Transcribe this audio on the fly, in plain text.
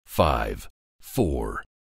5, 4,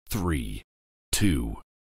 3, 2,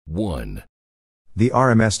 1. The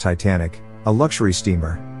RMS Titanic, a luxury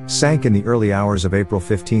steamer, sank in the early hours of April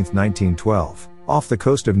 15, 1912, off the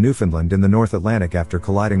coast of Newfoundland in the North Atlantic after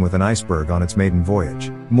colliding with an iceberg on its maiden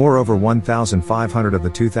voyage. Moreover, 1,500 of the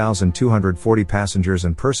 2,240 passengers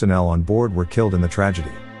and personnel on board were killed in the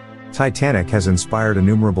tragedy. Titanic has inspired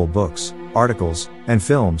innumerable books, articles, and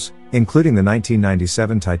films, including the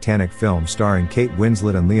 1997 Titanic film starring Kate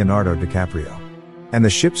Winslet and Leonardo DiCaprio. And the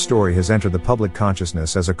ship's story has entered the public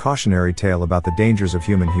consciousness as a cautionary tale about the dangers of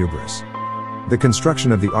human hubris. The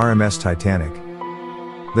construction of the RMS Titanic.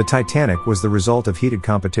 The Titanic was the result of heated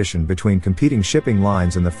competition between competing shipping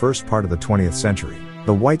lines in the first part of the 20th century.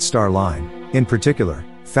 The White Star Line, in particular,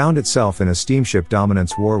 found itself in a steamship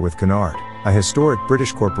dominance war with Cunard, a historic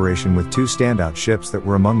British corporation with two standout ships that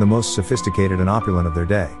were among the most sophisticated and opulent of their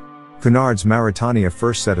day. Cunard's Mauretania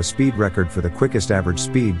first set a speed record for the quickest average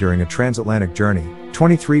speed during a transatlantic journey,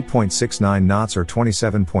 23.69 knots or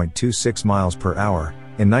 27.26 miles per hour,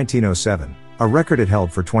 in 1907, a record it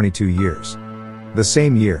held for 22 years. The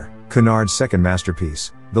same year, Cunard's second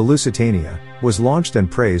masterpiece, the Lusitania, was launched and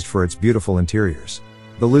praised for its beautiful interiors.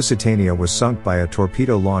 The Lusitania was sunk by a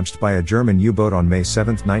torpedo launched by a German U-boat on May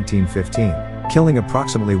 7, 1915, killing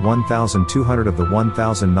approximately 1,200 of the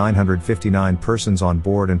 1,959 persons on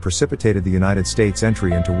board and precipitated the United States'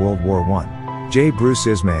 entry into World War I. J. Bruce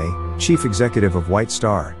Ismay, chief executive of White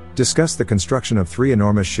Star, discussed the construction of three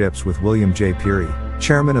enormous ships with William J. Peary,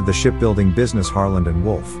 chairman of the shipbuilding business Harland and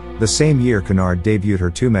Wolff. The same year Cunard debuted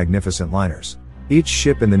her two magnificent liners. Each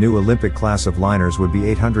ship in the new Olympic class of liners would be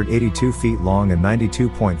 882 feet long and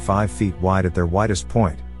 92.5 feet wide at their widest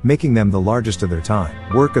point, making them the largest of their time.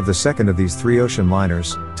 Work of the second of these three ocean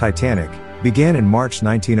liners, Titanic, began in March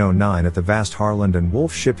 1909 at the vast Harland and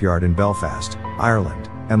Wolff shipyard in Belfast, Ireland,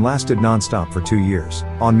 and lasted non-stop for 2 years.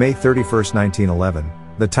 On May 31, 1911,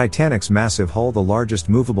 the Titanic's massive hull, the largest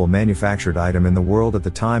movable manufactured item in the world at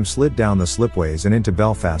the time, slid down the slipways and into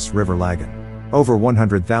Belfast's River Lagan. Over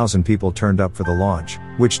 100,000 people turned up for the launch,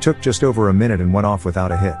 which took just over a minute and went off without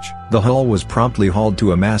a hitch. The hull was promptly hauled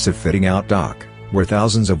to a massive fitting-out dock, where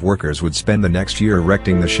thousands of workers would spend the next year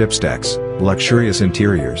erecting the ship's decks, luxurious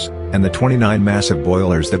interiors, and the 29 massive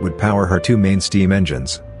boilers that would power her two main steam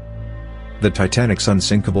engines. The Titanic's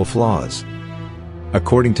unsinkable flaws.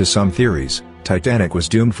 According to some theories, Titanic was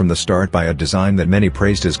doomed from the start by a design that many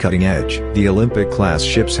praised as cutting-edge. The Olympic-class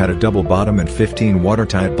ships had a double bottom and 15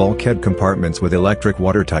 watertight bulkhead compartments with electric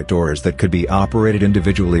watertight doors that could be operated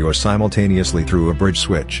individually or simultaneously through a bridge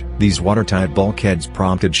switch. These watertight bulkheads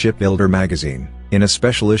prompted Shipbuilder magazine, in a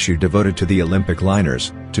special issue devoted to the Olympic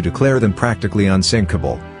liners, to declare them practically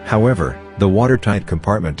unsinkable. However, the watertight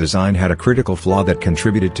compartment design had a critical flaw that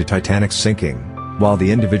contributed to Titanic's sinking. While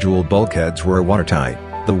the individual bulkheads were watertight,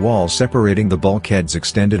 the wall separating the bulkheads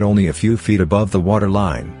extended only a few feet above the water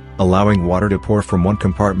line, allowing water to pour from one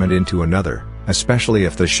compartment into another, especially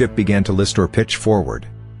if the ship began to list or pitch forward.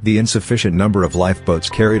 The insufficient number of lifeboats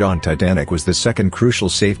carried on Titanic was the second crucial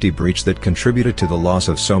safety breach that contributed to the loss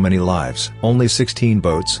of so many lives. Only 16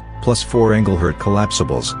 boats, plus 4 Engelhart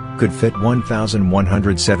collapsibles, could fit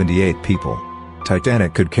 1,178 people.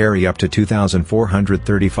 Titanic could carry up to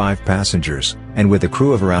 2,435 passengers, and with a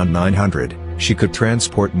crew of around 900, she could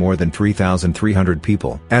transport more than 3,300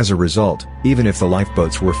 people. As a result, even if the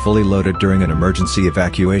lifeboats were fully loaded during an emergency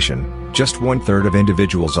evacuation, just one-third of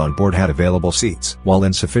individuals on board had available seats. While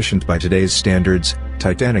insufficient by today's standards,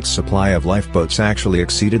 Titanic's supply of lifeboats actually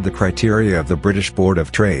exceeded the criteria of the British Board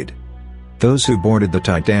of Trade. Those who boarded the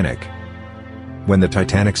Titanic. When the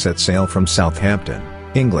Titanic set sail from Southampton,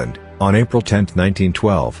 England, on April 10,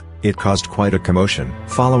 1912, it caused quite a commotion.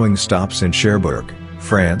 Following stops in Cherbourg,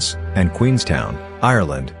 France, and Queenstown,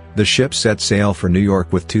 Ireland, the ship set sail for New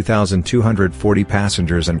York with 2,240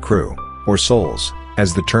 passengers and crew, or souls,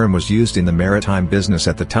 as the term was used in the maritime business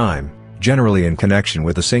at the time, generally in connection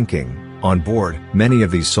with the sinking. On board, many of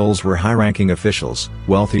these souls were high-ranking officials,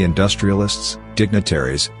 wealthy industrialists,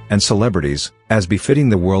 dignitaries, and celebrities, as befitting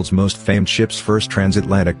the world's most famed ship's first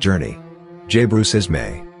transatlantic journey. J. Bruce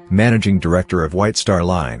Ismay, managing director of White Star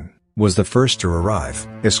Line, was the first to arrive,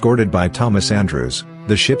 escorted by Thomas Andrews,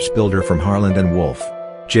 the ship's builder from Harland and Wolff.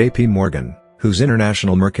 J.P. Morgan, whose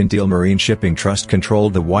International Mercantile Marine Shipping Trust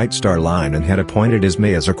controlled the White Star Line and had appointed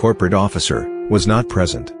Ismay as a corporate officer, was not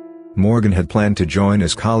present. Morgan had planned to join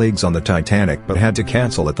his colleagues on the Titanic but had to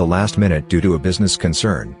cancel at the last minute due to a business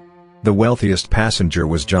concern. The wealthiest passenger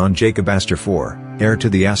was John Jacob Astor IV, heir to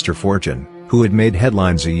the Astor fortune, who had made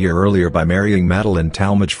headlines a year earlier by marrying Madeline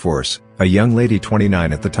Talmadge Force, a young lady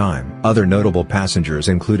 29 at the time. Other notable passengers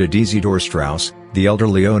included Isidor Straus, the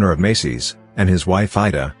elderly owner of Macy's, and his wife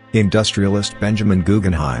Ida, industrialist Benjamin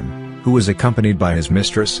Guggenheim, who was accompanied by his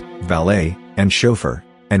mistress, valet, and chauffeur,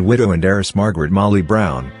 and widow and heiress Margaret Molly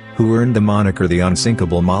Brown, who earned the moniker the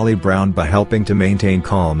Unsinkable Molly Brown by helping to maintain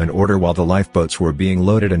calm and order while the lifeboats were being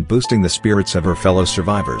loaded and boosting the spirits of her fellow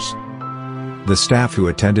survivors. The staff who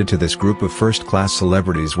attended to this group of first-class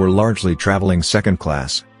celebrities were largely traveling second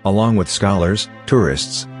class, along with scholars,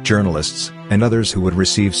 tourists, journalists, and others who would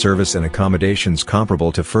receive service and accommodations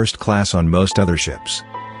comparable to first class on most other ships.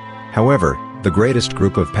 However, the greatest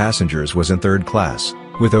group of passengers was in third class,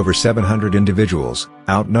 with over 700 individuals,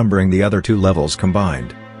 outnumbering the other two levels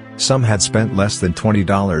combined. Some had spent less than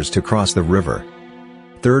 $20 to cross the river.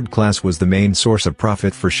 Third class was the main source of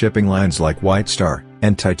profit for shipping lines like White Star,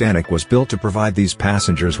 and Titanic was built to provide these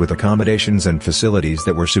passengers with accommodations and facilities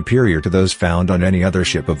that were superior to those found on any other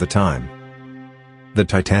ship of the time. The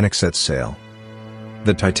Titanic sets sail.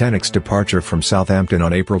 The Titanic's departure from Southampton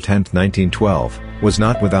on April 10, 1912, was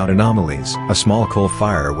not without anomalies. A small coal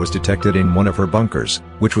fire was detected in one of her bunkers,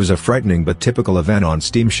 which was a frightening but typical event on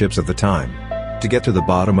steamships of the time. To get to the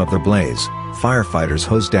bottom of the blaze, firefighters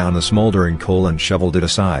hosed down the smoldering coal and shoveled it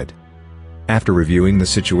aside. After reviewing the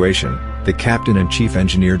situation, the captain and chief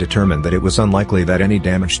engineer determined that it was unlikely that any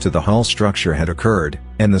damage to the hull structure had occurred,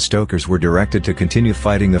 and the stokers were directed to continue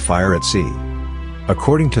fighting the fire at sea.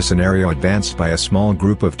 According to scenario advanced by a small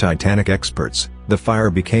group of Titanic experts, the fire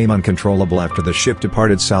became uncontrollable after the ship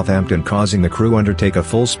departed Southampton, causing the crew undertake a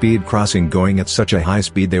full-speed crossing going at such a high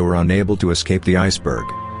speed they were unable to escape the iceberg.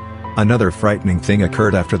 Another frightening thing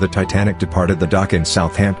occurred after the Titanic departed the dock in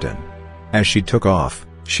Southampton. As she took off,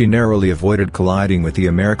 she narrowly avoided colliding with the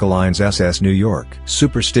America Line's SS New York.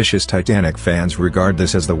 Superstitious Titanic fans regard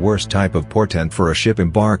this as the worst type of portent for a ship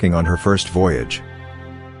embarking on her first voyage.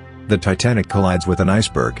 The Titanic collides with an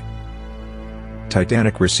iceberg.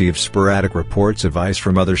 Titanic received sporadic reports of ice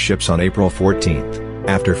from other ships on April 14,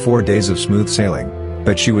 after 4 days of smooth sailing,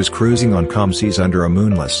 but she was cruising on calm seas under a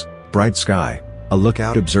moonless, bright sky. A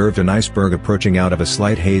lookout observed an iceberg approaching out of a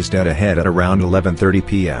slight haze dead ahead at around 11:30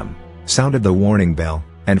 p.m., sounded the warning bell,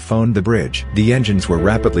 and phoned the bridge. The engines were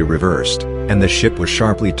rapidly reversed, and the ship was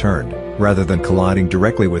sharply turned. Rather than colliding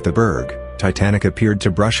directly with the berg, Titanic appeared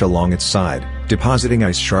to brush along its side, depositing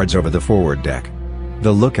ice shards over the forward deck.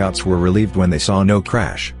 The lookouts were relieved when they saw no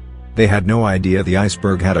crash. They had no idea the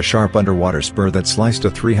iceberg had a sharp underwater spur that sliced a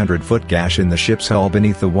 300-foot gash in the ship's hull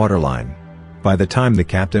beneath the waterline. By the time the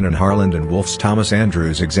captain and Harland and Wolff's Thomas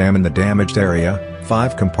Andrews examined the damaged area,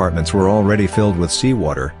 5 compartments were already filled with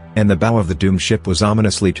seawater, and the bow of the doomed ship was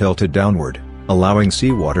ominously tilted downward, allowing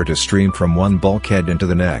seawater to stream from one bulkhead into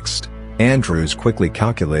the next. Andrews quickly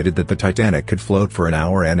calculated that the Titanic could float for an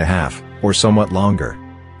hour and a half, or somewhat longer.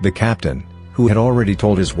 The captain, who had already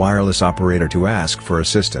told his wireless operator to ask for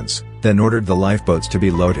assistance, then ordered the lifeboats to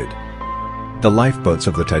be loaded. The lifeboats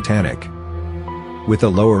of the Titanic. With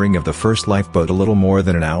the lowering of the first lifeboat a little more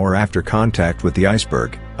than an hour after contact with the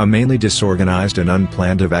iceberg, a mainly disorganized and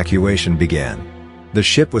unplanned evacuation began. The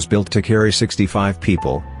ship was built to carry 65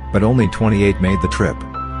 people, but only 28 made the trip.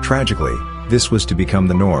 Tragically, this was to become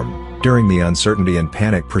the norm. During the uncertainty and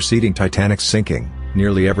panic preceding Titanic's sinking,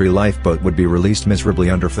 nearly every lifeboat would be released miserably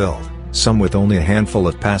underfilled, some with only a handful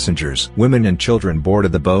of passengers. Women and children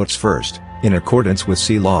boarded the boats first. In accordance with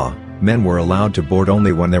sea law, men were allowed to board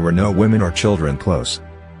only when there were no women or children close.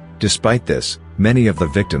 Despite this, many of the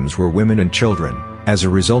victims were women and children, as a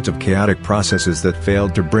result of chaotic processes that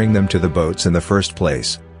failed to bring them to the boats in the first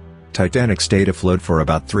place. Titanic stayed afloat for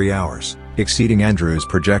about 3 hours, exceeding Andrews'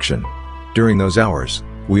 projection. During those hours,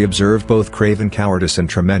 we observed both craven cowardice and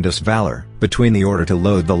tremendous valor. Between the order to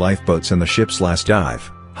load the lifeboats and the ship's last dive,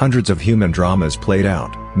 hundreds of human dramas played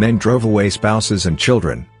out. Men drove away spouses and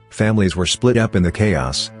children, families were split up in the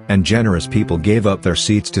chaos, and generous people gave up their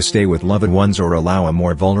seats to stay with loved ones or allow a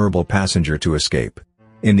more vulnerable passenger to escape.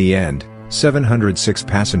 In the end, 706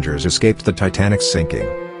 passengers escaped the Titanic's sinking.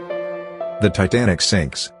 The Titanic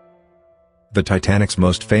sinks. The Titanic's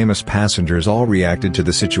most famous passengers all reacted to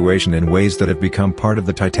the situation in ways that have become part of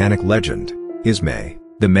the Titanic legend. Ismay,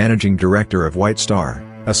 the managing director of White Star,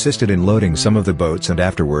 assisted in loading some of the boats and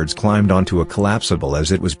afterwards climbed onto a collapsible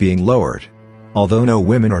as it was being lowered. Although no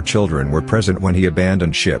women or children were present when he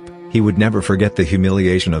abandoned ship, he would never forget the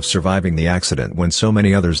humiliation of surviving the accident when so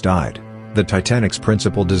many others died. The Titanic's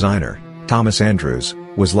principal designer, Thomas Andrews,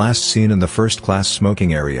 was last seen in the first-class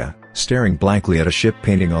smoking area, staring blankly at a ship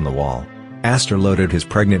painting on the wall. Astor loaded his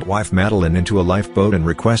pregnant wife Madeline into a lifeboat and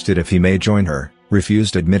requested if he may join her.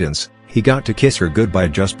 Refused admittance, he got to kiss her goodbye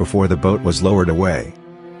just before the boat was lowered away.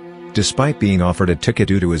 Despite being offered a ticket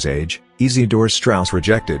due to his age, Isidor Straus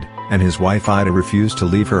rejected, and his wife Ida refused to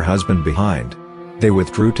leave her husband behind. They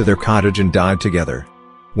withdrew to their cottage and died together.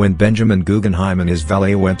 When Benjamin Guggenheim and his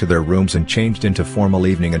valet went to their rooms and changed into formal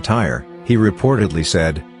evening attire, he reportedly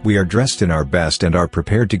said, "We are dressed in our best and are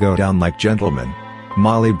prepared to go down like gentlemen."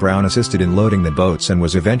 Molly Brown assisted in loading the boats and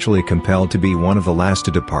was eventually compelled to be one of the last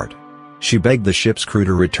to depart. She begged the ship's crew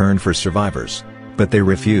to return for survivors, but they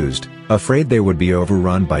refused, afraid they would be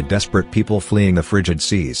overrun by desperate people fleeing the frigid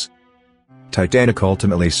seas. Titanic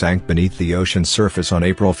ultimately sank beneath the ocean's surface on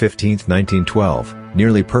April 15, 1912,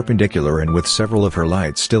 nearly perpendicular and with several of her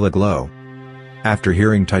lights still aglow. After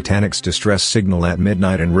hearing Titanic's distress signal at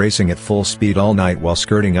midnight and racing at full speed all night while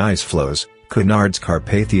skirting ice floes, Cunard's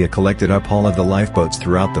Carpathia collected up all of the lifeboats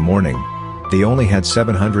throughout the morning. They only had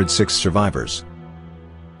 706 survivors.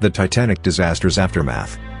 The Titanic disaster's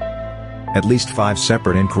aftermath. At least 5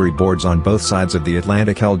 separate inquiry boards on both sides of the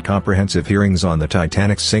Atlantic held comprehensive hearings on the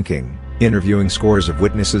Titanic's sinking, interviewing scores of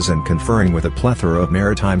witnesses and conferring with a plethora of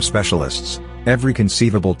maritime specialists. Every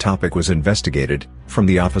conceivable topic was investigated, from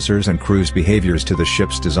the officers' and crew's behaviors to the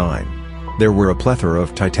ship's design. There were a plethora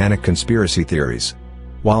of Titanic conspiracy theories.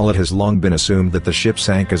 While it has long been assumed that the ship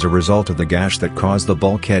sank as a result of the gash that caused the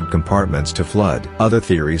bulkhead compartments to flood, other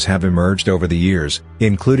theories have emerged over the years,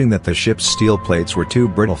 including that the ship's steel plates were too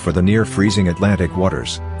brittle for the near-freezing Atlantic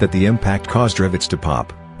waters, that the impact caused rivets to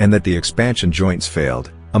pop, and that the expansion joints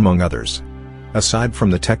failed, among others. Aside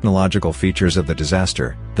from the technological features of the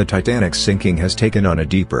disaster, the Titanic's sinking has taken on a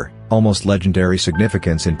deeper, almost legendary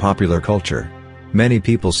significance in popular culture. Many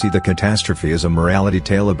people see the catastrophe as a morality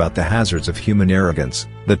tale about the hazards of human arrogance.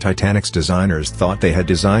 The Titanic's designers thought they had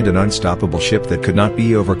designed an unstoppable ship that could not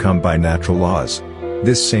be overcome by natural laws.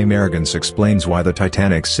 This same arrogance explains why the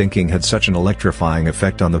Titanic's sinking had such an electrifying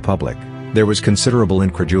effect on the public. There was considerable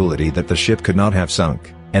incredulity that the ship could not have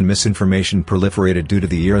sunk, and misinformation proliferated due to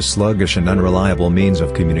the era's sluggish and unreliable means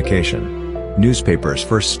of communication. Newspapers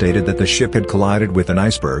first stated that the ship had collided with an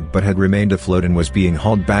iceberg but had remained afloat and was being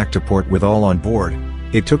hauled back to port with all on board.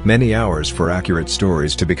 It took many hours for accurate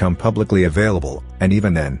stories to become publicly available, and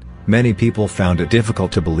even then, many people found it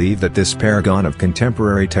difficult to believe that this paragon of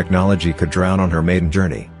contemporary technology could drown on her maiden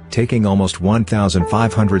journey, taking almost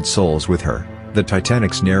 1,500 souls with her. The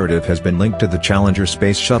Titanic's narrative has been linked to the Challenger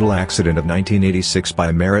space shuttle accident of 1986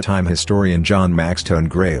 by maritime historian John Maxtone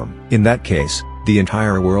Graham. In that case, the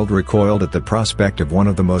entire world recoiled at the prospect of one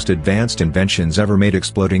of the most advanced inventions ever made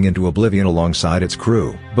exploding into oblivion alongside its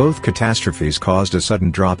crew. Both catastrophes caused a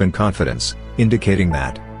sudden drop in confidence, indicating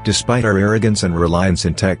that, despite our arrogance and reliance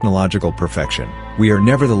in technological perfection, we are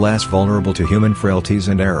nevertheless vulnerable to human frailties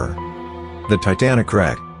and error. The Titanic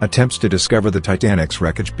wreck. Attempts to discover the Titanic's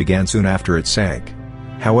wreckage began soon after it sank.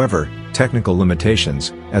 However, technical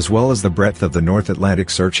limitations, as well as the breadth of the North Atlantic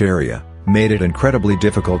search area, made it incredibly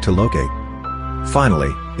difficult to locate. Finally,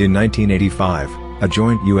 in 1985, a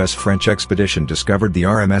joint U.S.-French expedition discovered the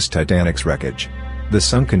RMS Titanic's wreckage. The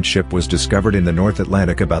sunken ship was discovered in the North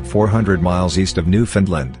Atlantic about 400 miles east of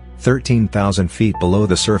Newfoundland, 13,000 feet below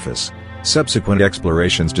the surface. Subsequent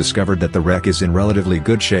explorations discovered that the wreck is in relatively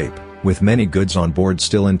good shape, with many goods on board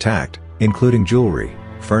still intact, including jewelry,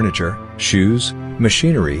 furniture, shoes,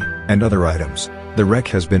 machinery, and other items. The wreck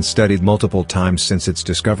has been studied multiple times since its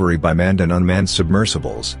discovery by manned and unmanned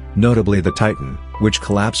submersibles, notably the Titan, which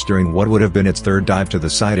collapsed during what would have been its third dive to the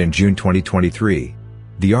site in June 2023.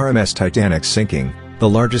 The RMS Titanic's sinking, the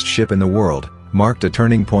largest ship in the world, marked a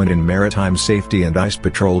turning point in maritime safety and ice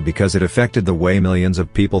patrol because it affected the way millions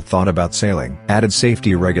of people thought about sailing, added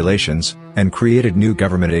safety regulations, and created new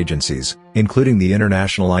government agencies, including the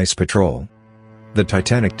International Ice Patrol. The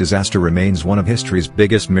Titanic disaster remains one of history's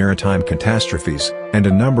biggest maritime catastrophes, and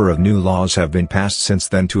a number of new laws have been passed since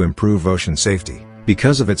then to improve ocean safety.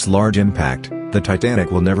 Because of its large impact, the Titanic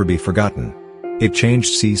will never be forgotten. It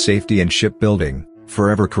changed sea safety and shipbuilding,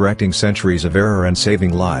 forever correcting centuries of error and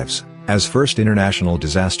saving lives. As first international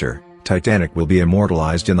disaster, Titanic will be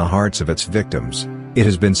immortalized in the hearts of its victims. It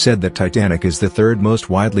has been said that Titanic is the third most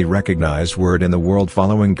widely recognized word in the world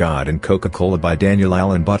following God and Coca-Cola by Daniel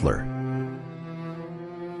Allen Butler.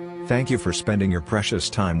 Thank you for spending your precious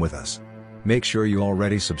time with us. Make sure you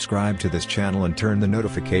already subscribe to this channel and turn the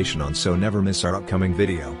notification on so never miss our upcoming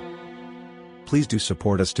video. Please do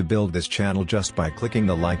support us to build this channel just by clicking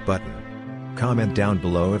the like button. Comment down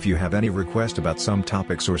below if you have any request about some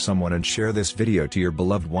topics or someone and share this video to your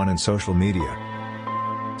beloved one in social media.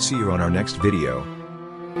 See you on our next video.